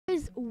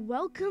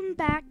welcome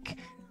back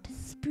to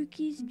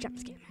Spooky's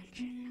Jumpscare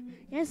Mansion.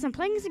 Yes, I'm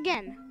playing this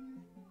again.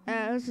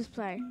 Let's just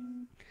play.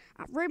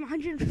 Room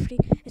 150.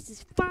 This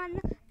is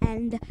fun,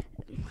 and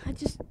I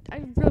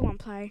really want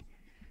to play.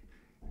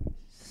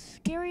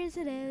 Scary as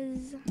it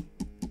is.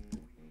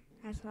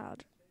 That's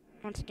loud.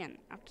 Once again,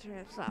 after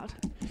it's loud.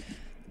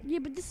 Yeah,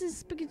 but this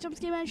is Spooky's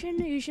Jumpscare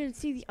Mansion. You should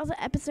see the other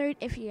episode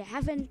if you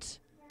haven't.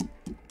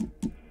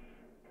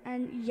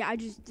 And yeah,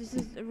 this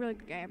is a really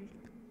good game.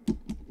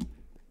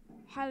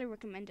 Highly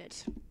recommend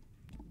it.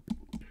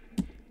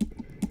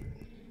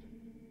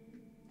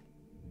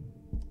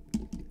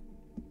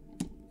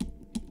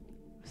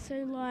 So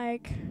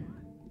like,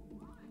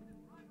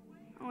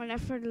 I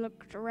never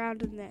looked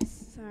around in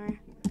this, so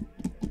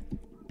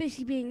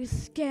basically being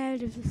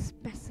scared of the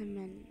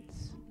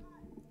specimens.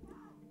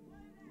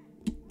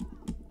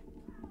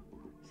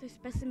 So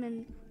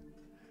specimen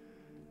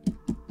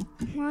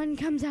 1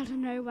 comes out of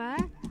nowhere.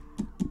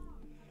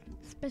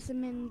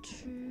 Specimen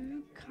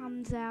 2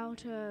 comes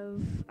out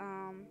of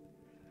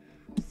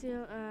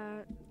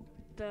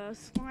the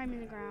slime in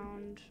the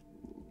ground.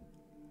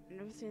 I've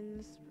never seen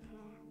this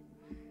before.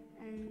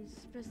 And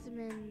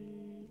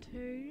specimen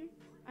 3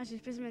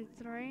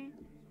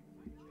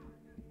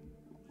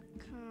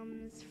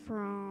 comes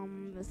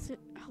from the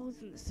holes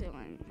in the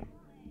ceiling.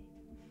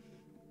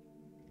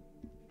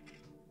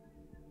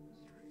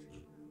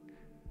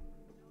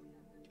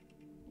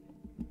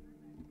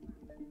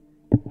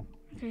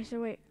 Okay, so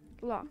wait.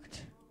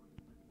 Locked.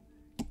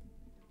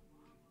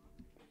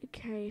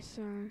 Okay,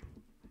 so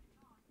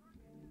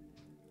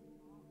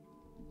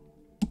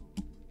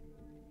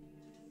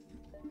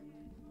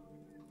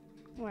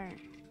where?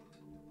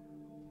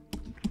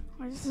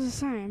 Oh, this is the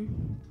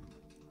same.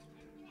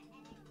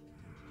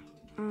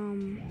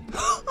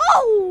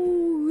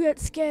 Oh, that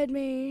scared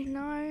me.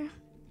 No.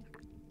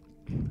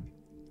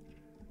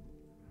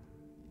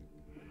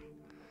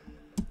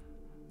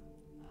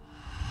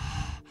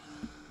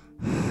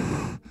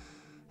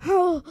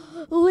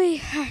 Holy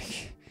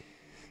heck.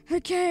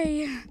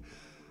 Okay.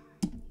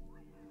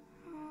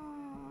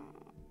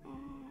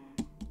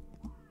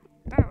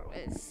 That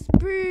was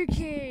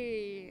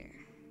spooky.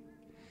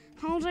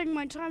 I'll take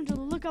my time to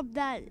look up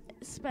that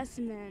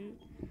specimen.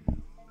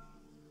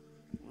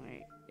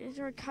 Wait, is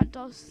there a cut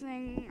dust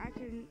thing? I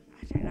don't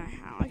know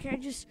how. Okay,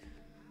 I'm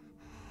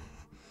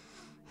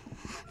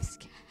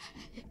scared.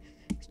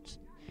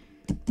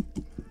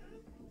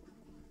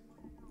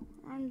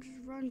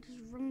 Just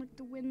run like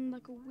the wind,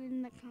 like a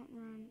wind that can't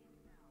run.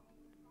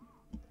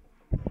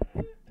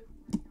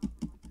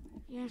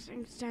 Yes, I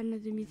understand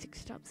that the music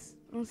stops.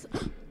 Also,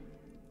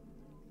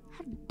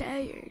 how dare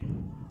you?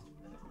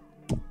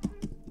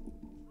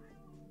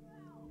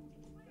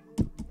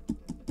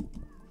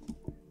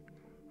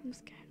 I'm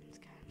scared.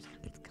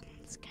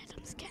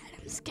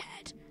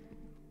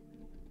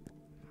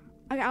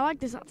 Okay, I like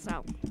this art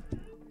style.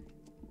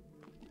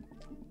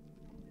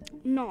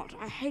 Not,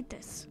 I hate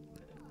this.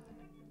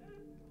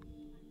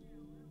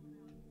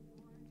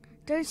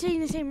 Don't stay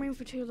in the same room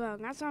for too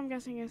long. That's what I'm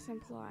guessing it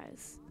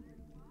implies.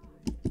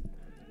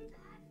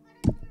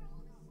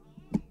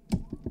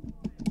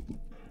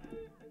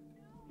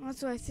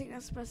 That's what I think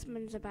that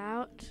specimen's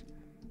about.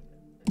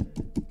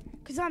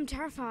 Because I'm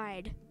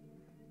terrified.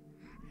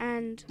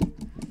 And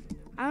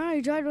I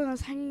only died when I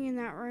was hanging in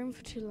that room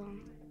for too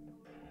long.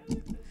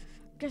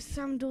 Guess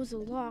some doors are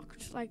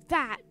locked like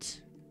that.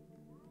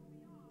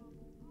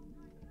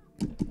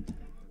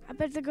 I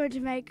bet they're going to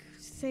make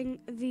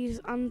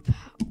these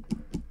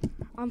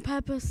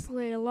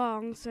purposely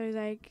long so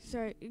they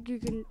can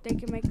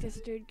make this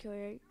dude kill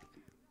you.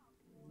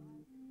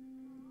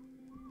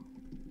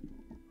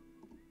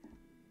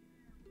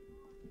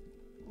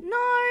 No.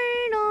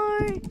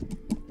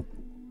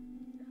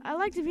 I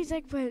like the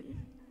music, but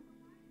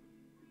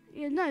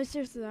yeah, no,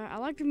 seriously though, I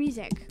like the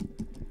music.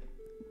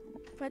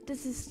 But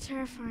this is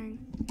terrifying.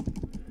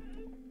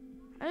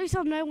 At least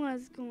I'll know when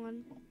it's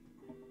gone.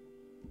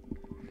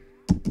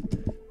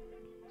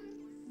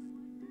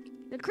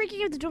 The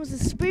creaking of the doors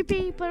is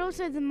spooky, but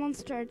also the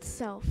monster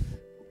itself.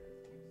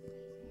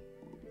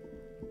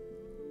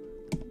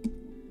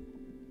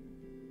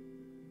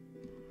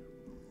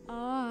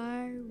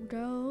 I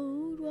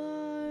don't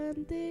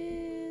want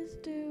this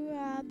to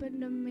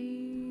happen to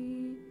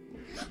me.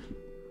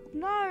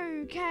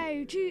 No,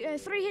 okay,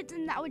 3 hits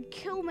and that would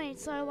kill me,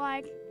 so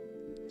like,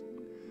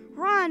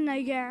 run,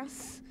 I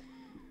guess.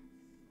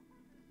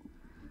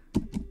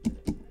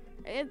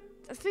 I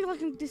feel like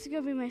this is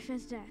gonna be my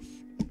first death.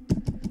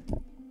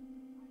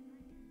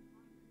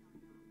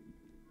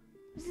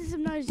 This is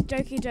some nice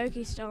Doki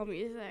Doki style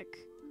music.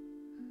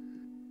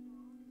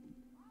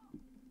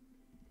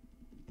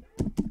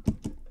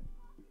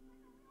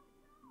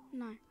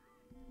 No.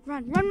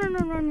 Run.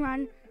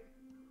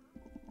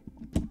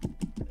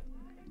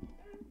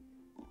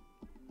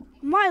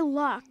 My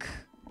luck.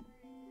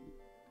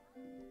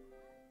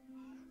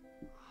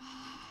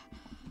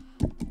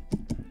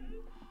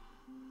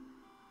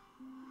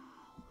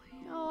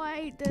 Oh, I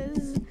hate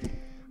this.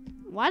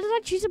 Why did I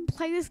choose to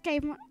play this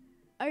game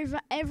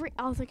over every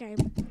other game?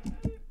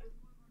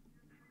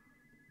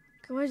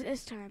 Okay, what is it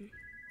this time?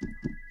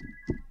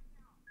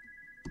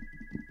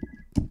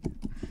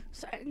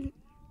 So,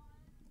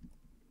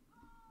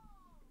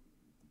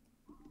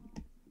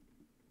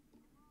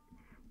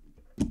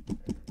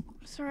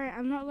 sorry,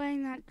 I'm not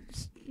letting that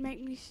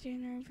make me stay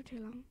in the room for too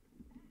long.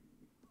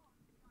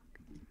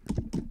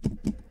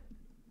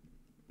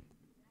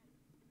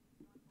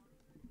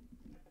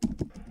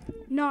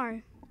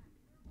 No.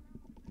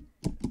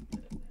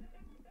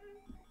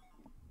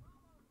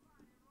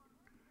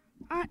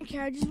 I don't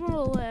care, I just want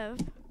to live.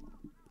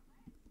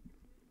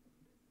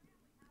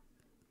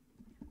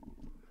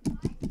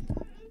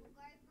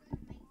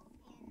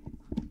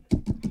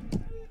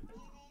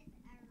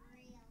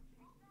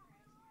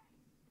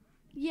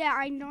 Yeah,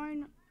 I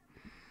know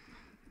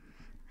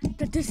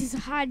that this is a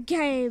hard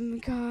game,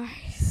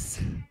 guys.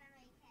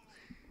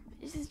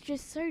 This is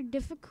just so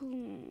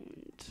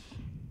difficult.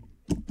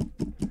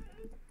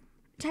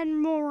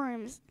 10 more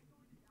rooms.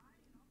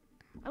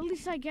 At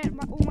least I get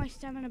all my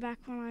stamina back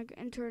when I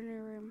enter a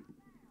new room.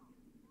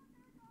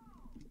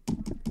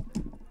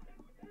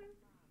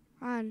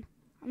 And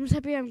I'm just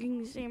happy I'm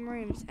getting the same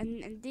rooms.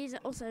 And these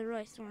are also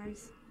really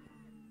nice.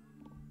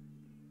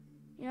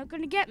 You're not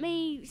gonna get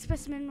me,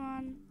 Specimen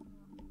 1.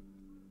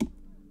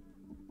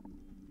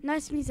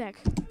 Nice music.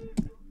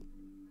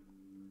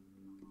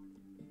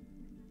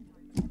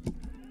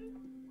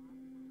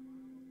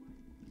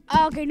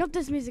 Oh, okay, not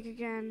this music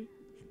again.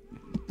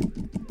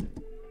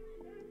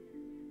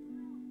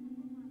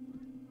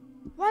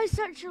 Why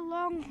such a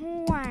long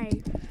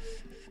hallway?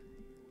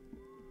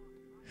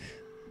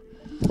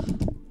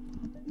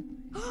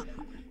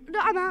 No,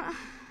 I'm out.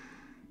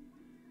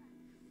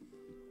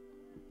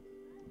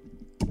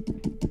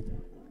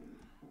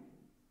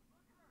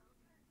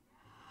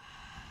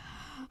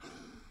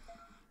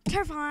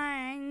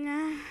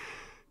 Terrifying.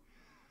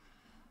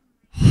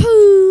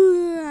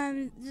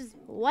 Just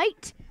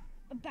wait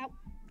about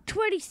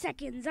 20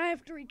 seconds. I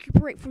have to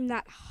recuperate from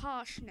that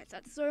harshness.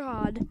 That's so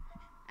hard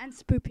and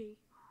spoopy.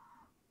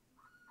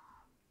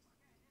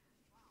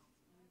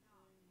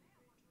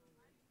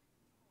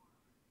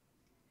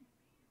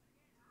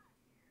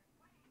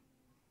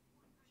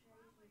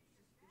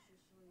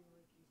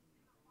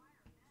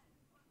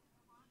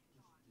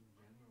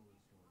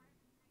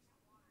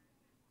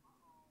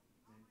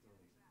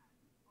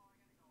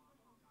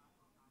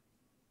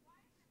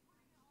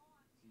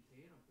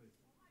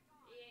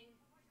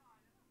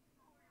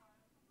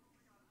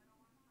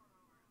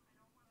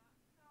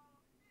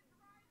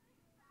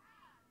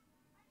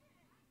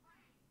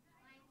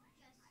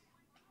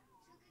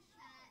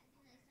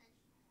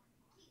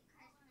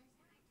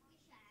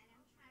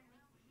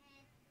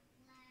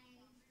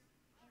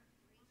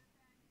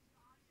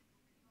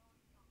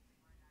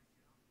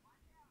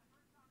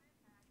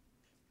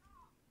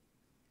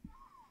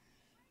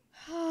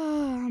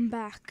 I'm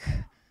back.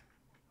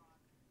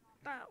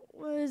 That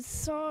was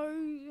so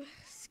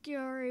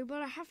scary,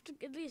 but I have to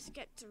at least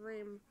get to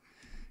room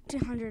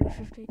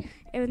 250.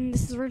 And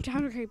this is room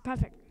 200. Okay,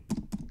 perfect.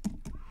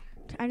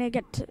 I need to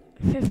get to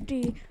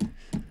 50.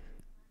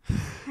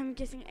 I'm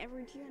guessing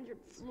every 200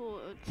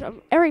 floors.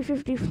 Every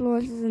 50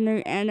 floors is a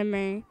new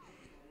enemy.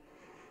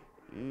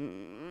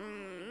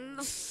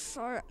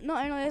 So,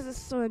 not only is this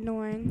so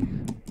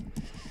annoying.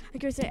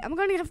 Like I said, I'm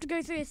going to have to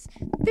go through this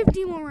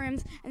 50 more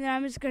rooms, and then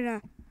I'm just going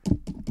to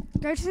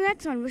go to the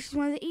next one, which is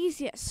one of the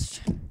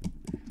easiest.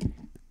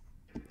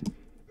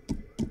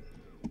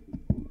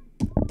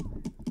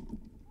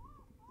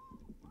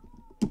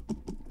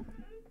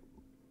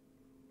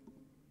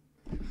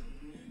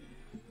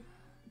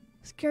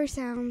 Scary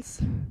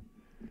sounds.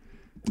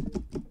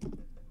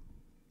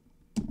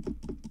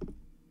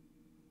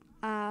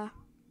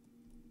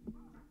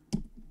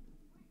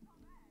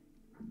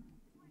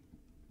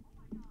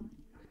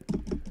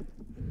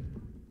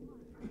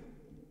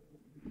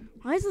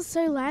 Why is it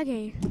so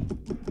laggy?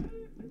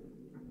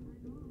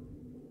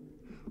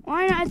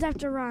 Why not I have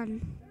to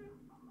run?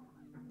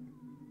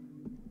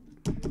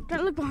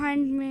 Don't look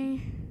behind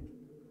me.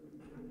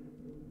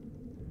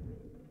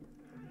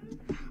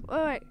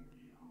 Wait.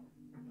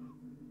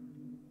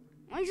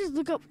 Why don't you just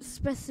look up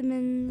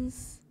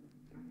specimens?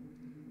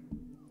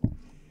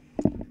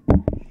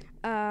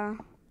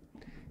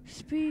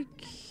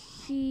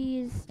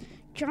 Spooky's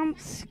jump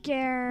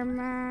scare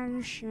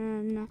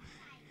mansion.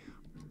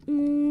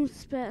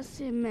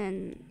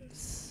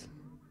 Specimens.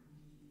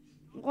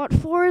 What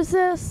floor is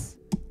this?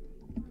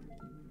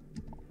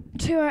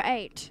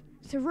 208.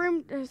 So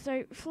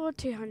floor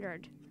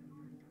 200.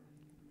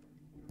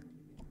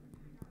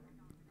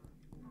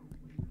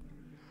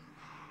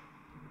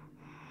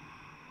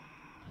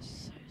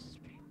 So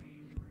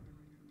spooky.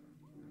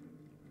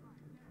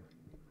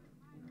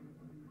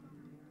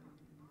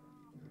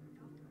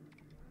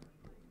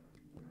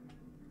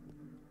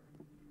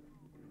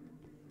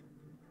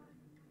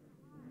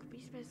 Could be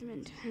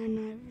specimen 10,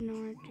 I have no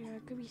idea.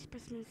 Could be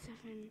specimen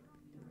 7.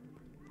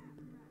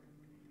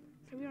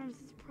 To be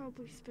honest, it's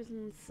probably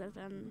specimen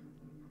 7.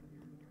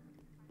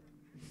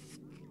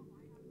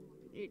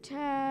 New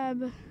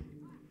tab.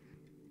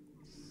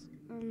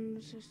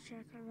 Let's just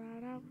check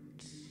that out.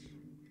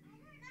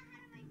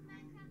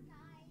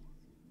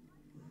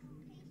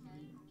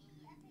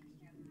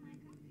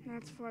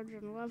 That's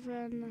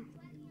 411.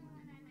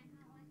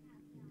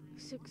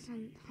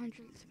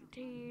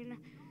 617.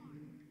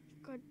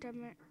 God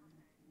damn it.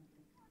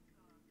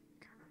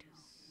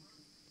 Cactus.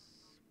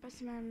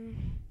 Specimen.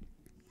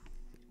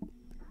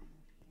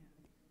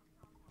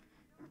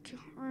 2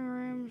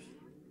 rooms.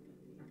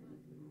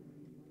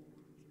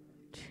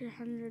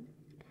 200.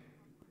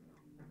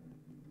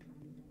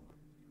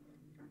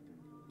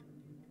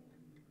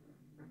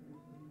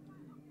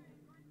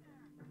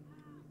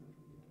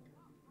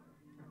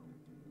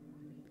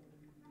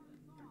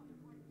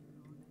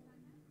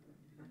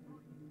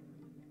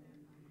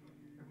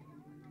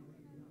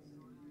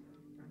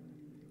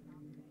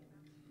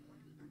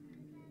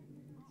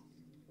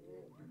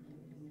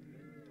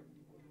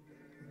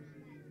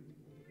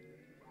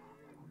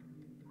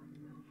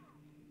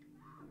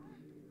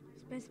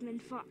 Specimen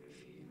 5.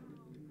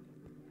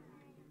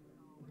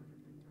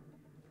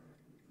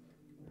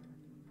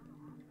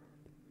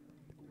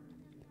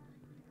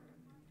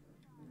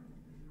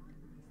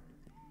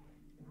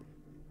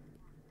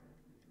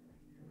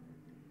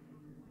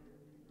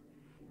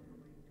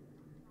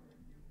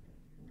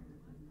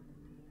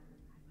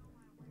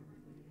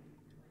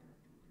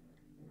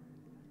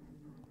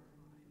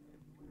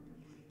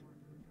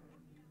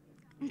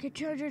 Okay,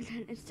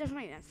 210. It's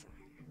definitely that side.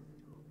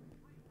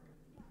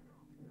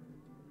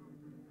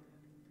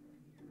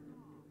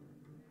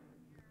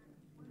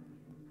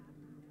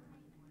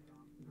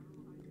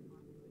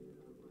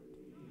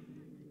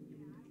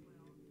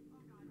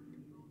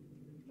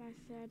 I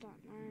said, I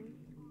don't know.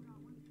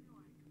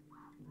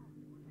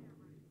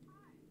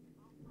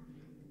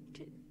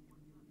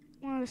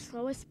 One of the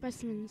slowest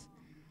specimens.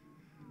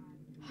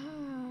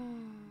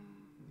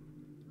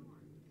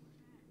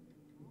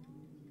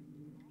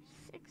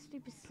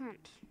 60%.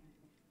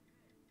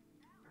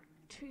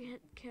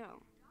 2-hit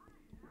kill.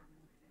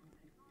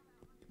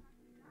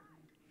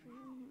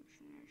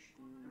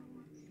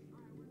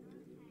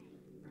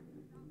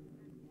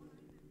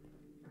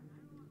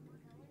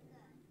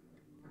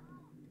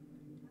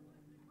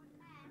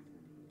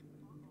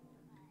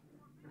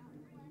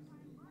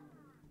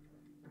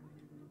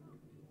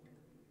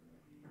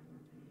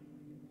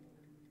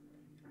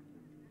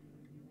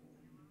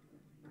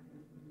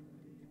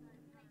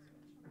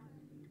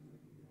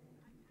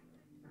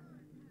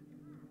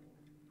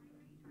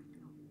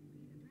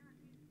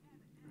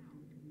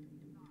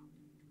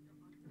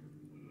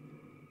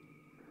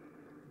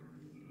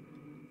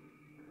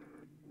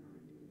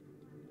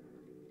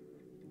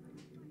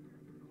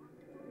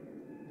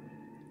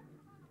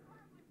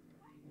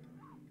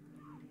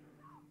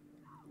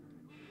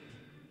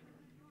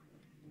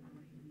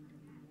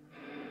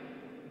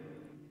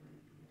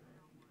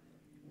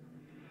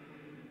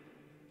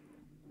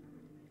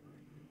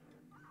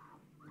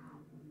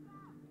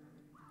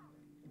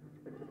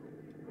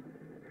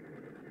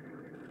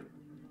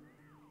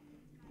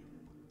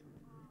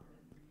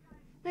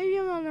 Maybe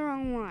I'm on the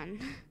wrong one.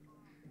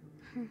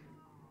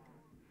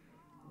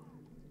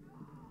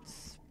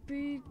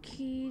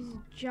 Spooky's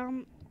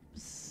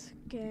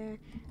Jumpscare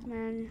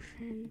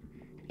Mansion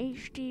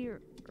HD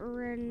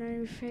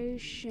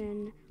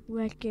Renovation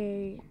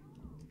Wiki.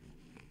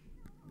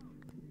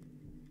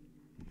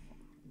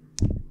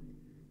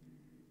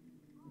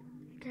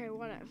 Okay,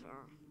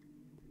 whatever.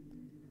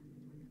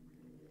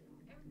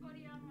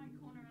 Everybody on my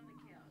corner on the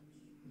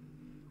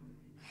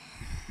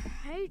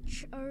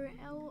couch. Holy.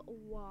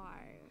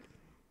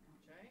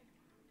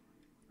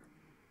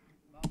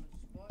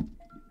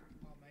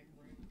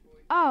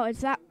 Oh,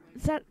 it's that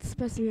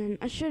specimen.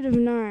 I should have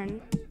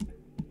known.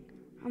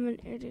 I'm an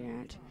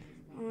idiot.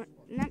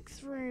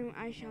 Next room,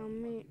 I shall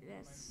meet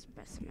this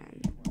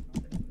specimen.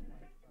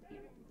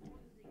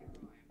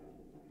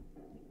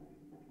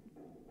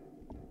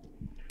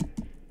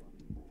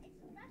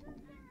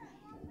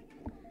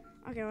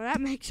 Okay, well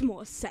that makes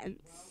more sense.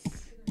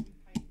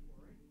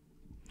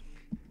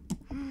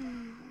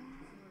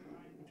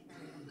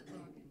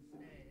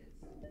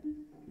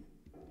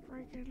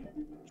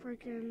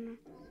 Freaking.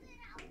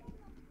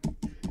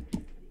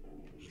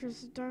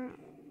 Just don't.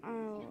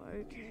 Oh,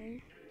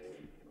 okay.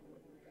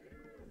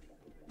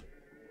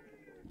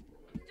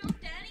 Still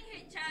standing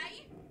here,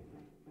 Jay.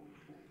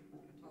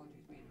 Oh,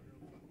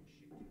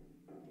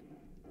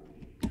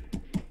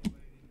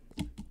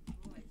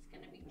 it's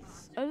gonna be fun.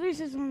 At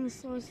least it's one of the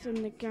slowest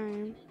in the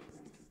game. To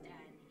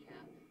stand here,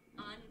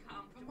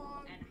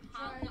 uncomfortable and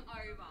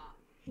hungover.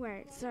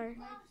 Wait, so.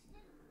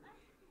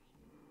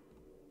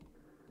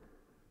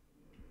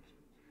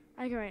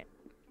 Okay, wait.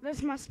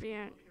 This must be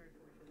it.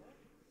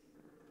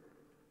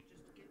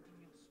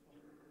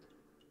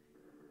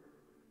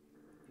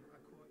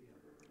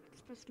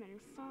 Specimen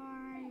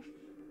 5.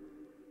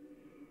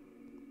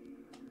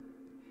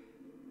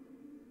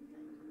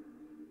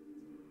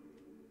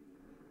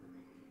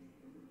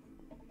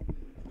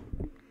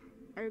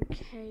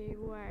 Okay,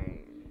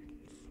 wait.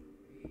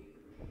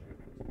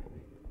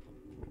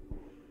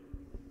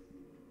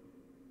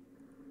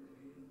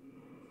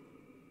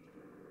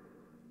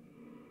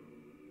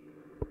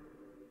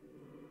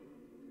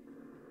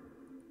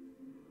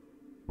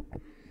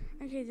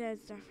 Okay, there's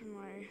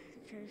definitely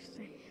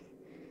interesting.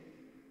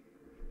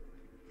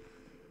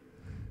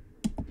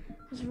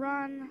 Let's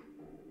run.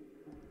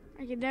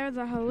 Okay, there are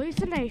the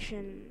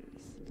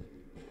hallucinations.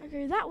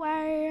 Okay, that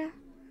way.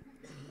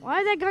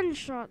 Why are there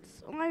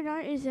gunshots? All I know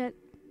is that.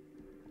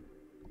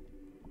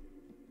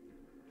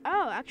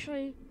 Oh,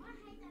 actually,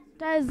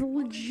 that is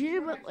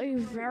legitimately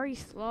very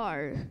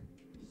slow.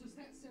 It's just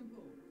that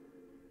simple.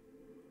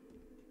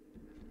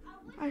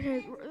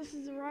 Okay, this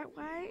is the right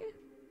way.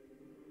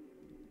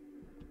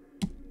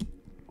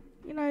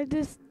 You know,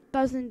 this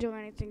doesn't do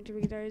anything to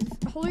me. Those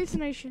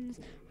hallucinations,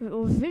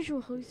 or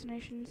visual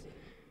hallucinations,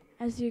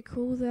 as you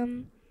call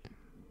them,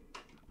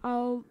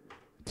 are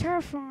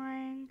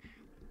terrifying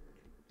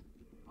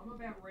I'm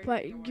about ready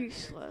but to go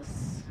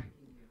useless.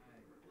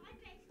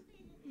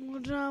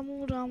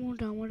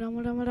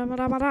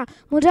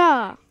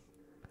 Muda.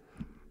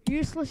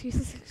 Useless,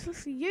 useless,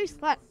 useless,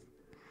 useless.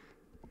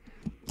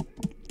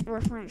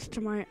 Reference to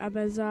my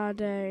bizarre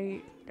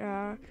day,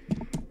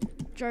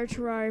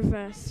 Jotaro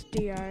vs.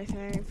 Dio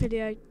thing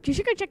video. You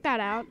should go check that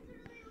out.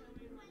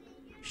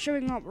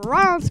 Showing up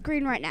right on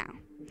screen right now.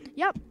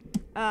 Yep.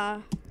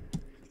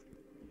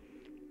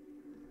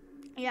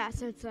 Yeah,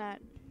 so it's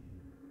that.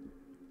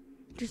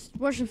 Just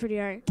watch the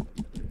video.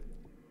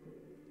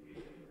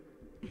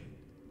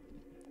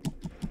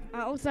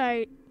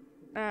 Also,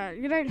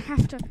 you don't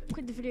have to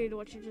quit the video to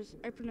watch it. Just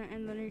open it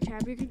in the new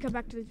tab. You can come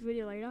back to this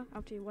video later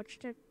after you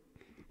watched it.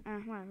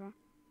 Whatever.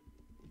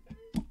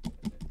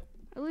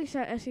 At least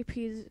that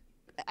SCP is.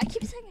 I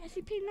keep saying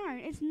SCP. No,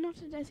 it's not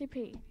an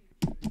SCP.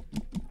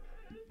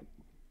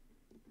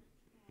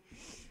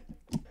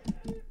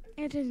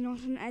 It is not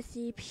an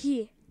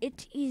SCP.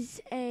 It is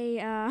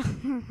a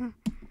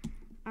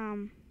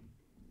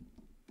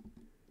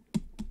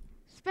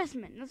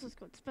specimen. That's what's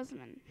called,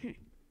 specimen.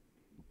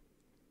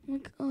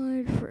 Like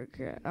I'd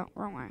forget. Oh,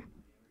 wrong way.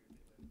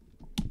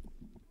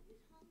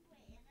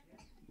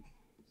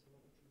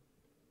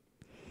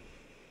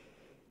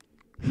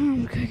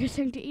 I'm gonna get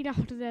something to eat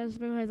after this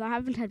because I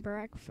haven't had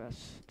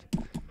breakfast.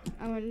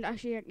 I mean,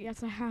 actually,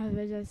 yes, I have.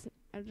 I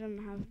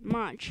didn't have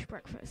much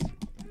breakfast.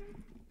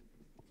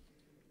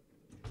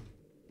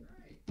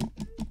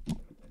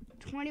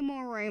 20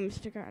 more rooms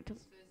to go to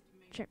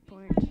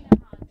checkpoint.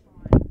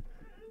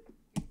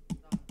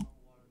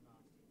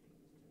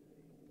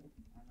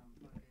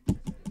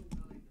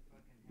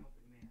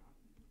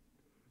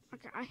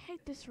 Okay, I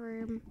hate this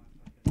room.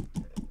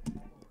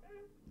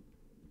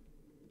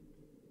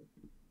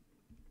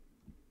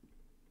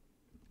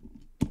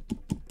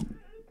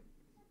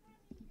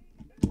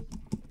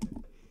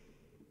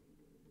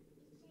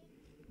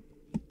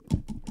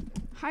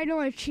 I know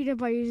I cheated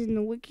by using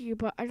the wiki,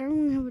 but I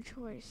don't really have a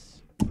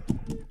choice.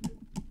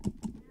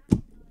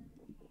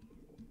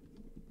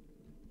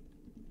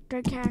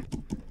 Don't care.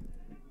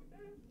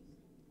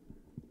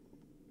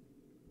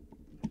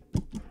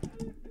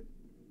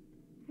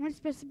 What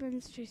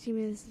specimens chasing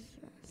me is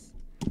this?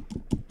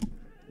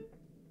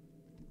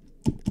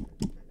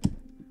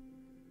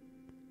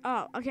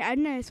 Oh, okay, I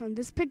know this one.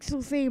 This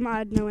pixel theme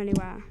I'd know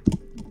anywhere.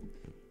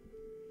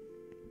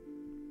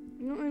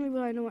 Not only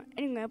will I know it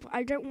anywhere, but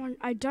I don't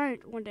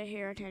want to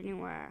hear it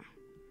anywhere.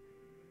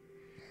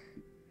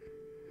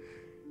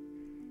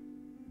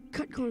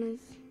 Cut corners.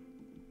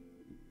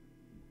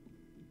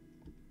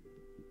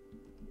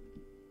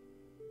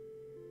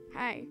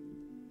 Hey,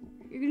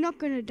 you're not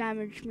gonna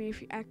damage me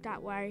if you act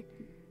that way.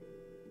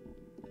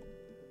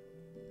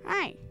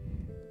 Hey,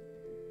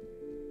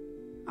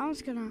 I'm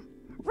just gonna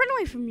run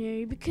away from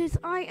you because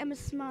I am a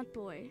smart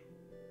boy.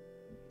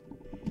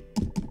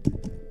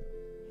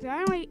 The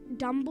only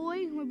dumb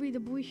boy would be the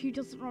boy who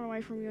doesn't run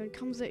away from you and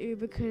comes at you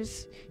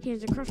because he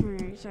has a crush on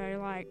you. So,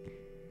 like,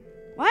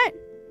 what?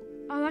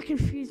 Oh, that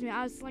confused me.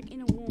 I was, like,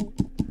 in a wall.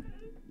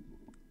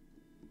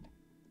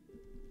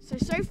 So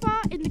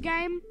far in the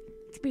game,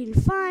 it's been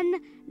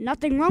fun.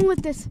 Nothing wrong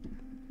with this.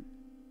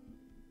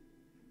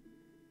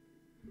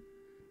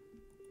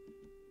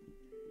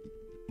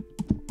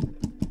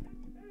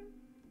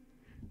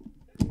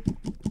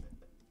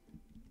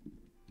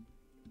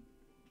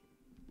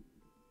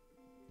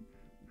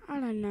 I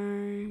don't know,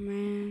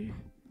 man.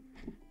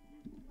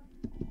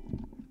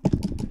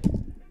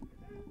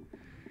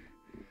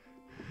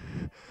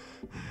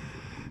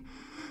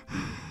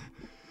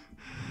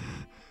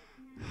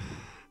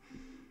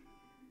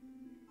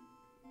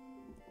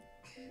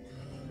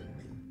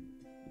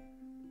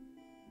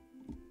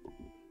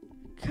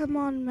 Come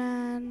on,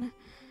 man.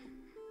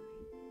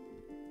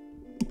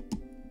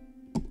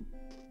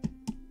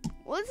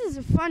 Well, this is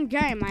a fun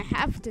game. I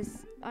have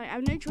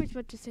no choice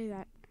but to say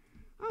that.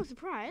 Oh,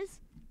 surprise.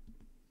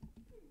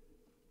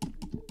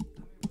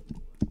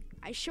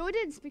 I sure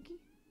did, Spicky.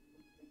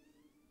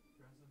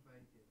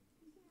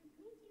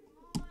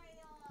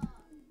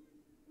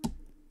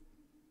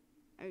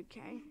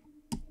 Okay.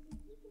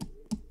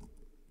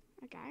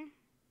 Okay.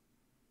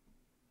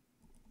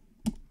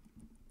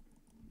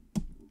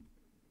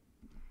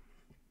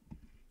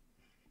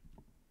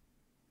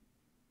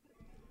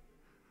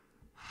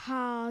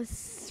 How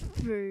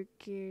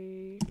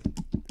spooky.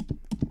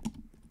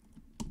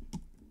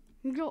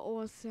 You're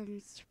awesome,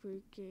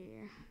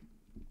 Spooky.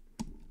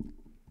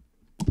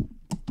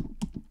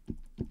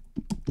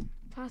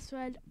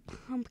 Password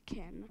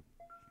pumpkin.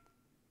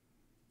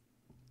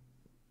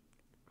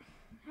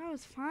 That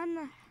was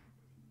fun.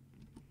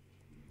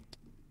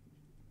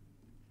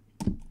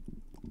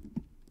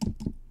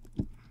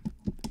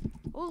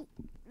 Well,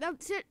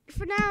 that's it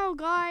for now,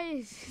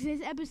 guys.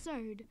 This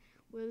episode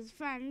was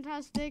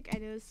fantastic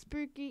and it was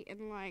spooky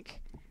and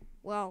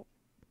well,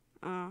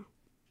 don't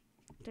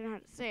know how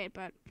to say it,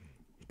 but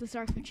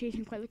sorry for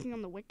cheating by looking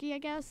on the wiki, I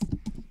guess.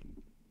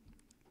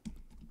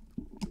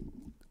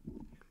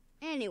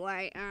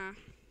 Anyway,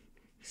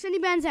 Cindy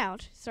Band's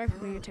out. Sorry for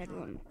being a terrible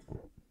one.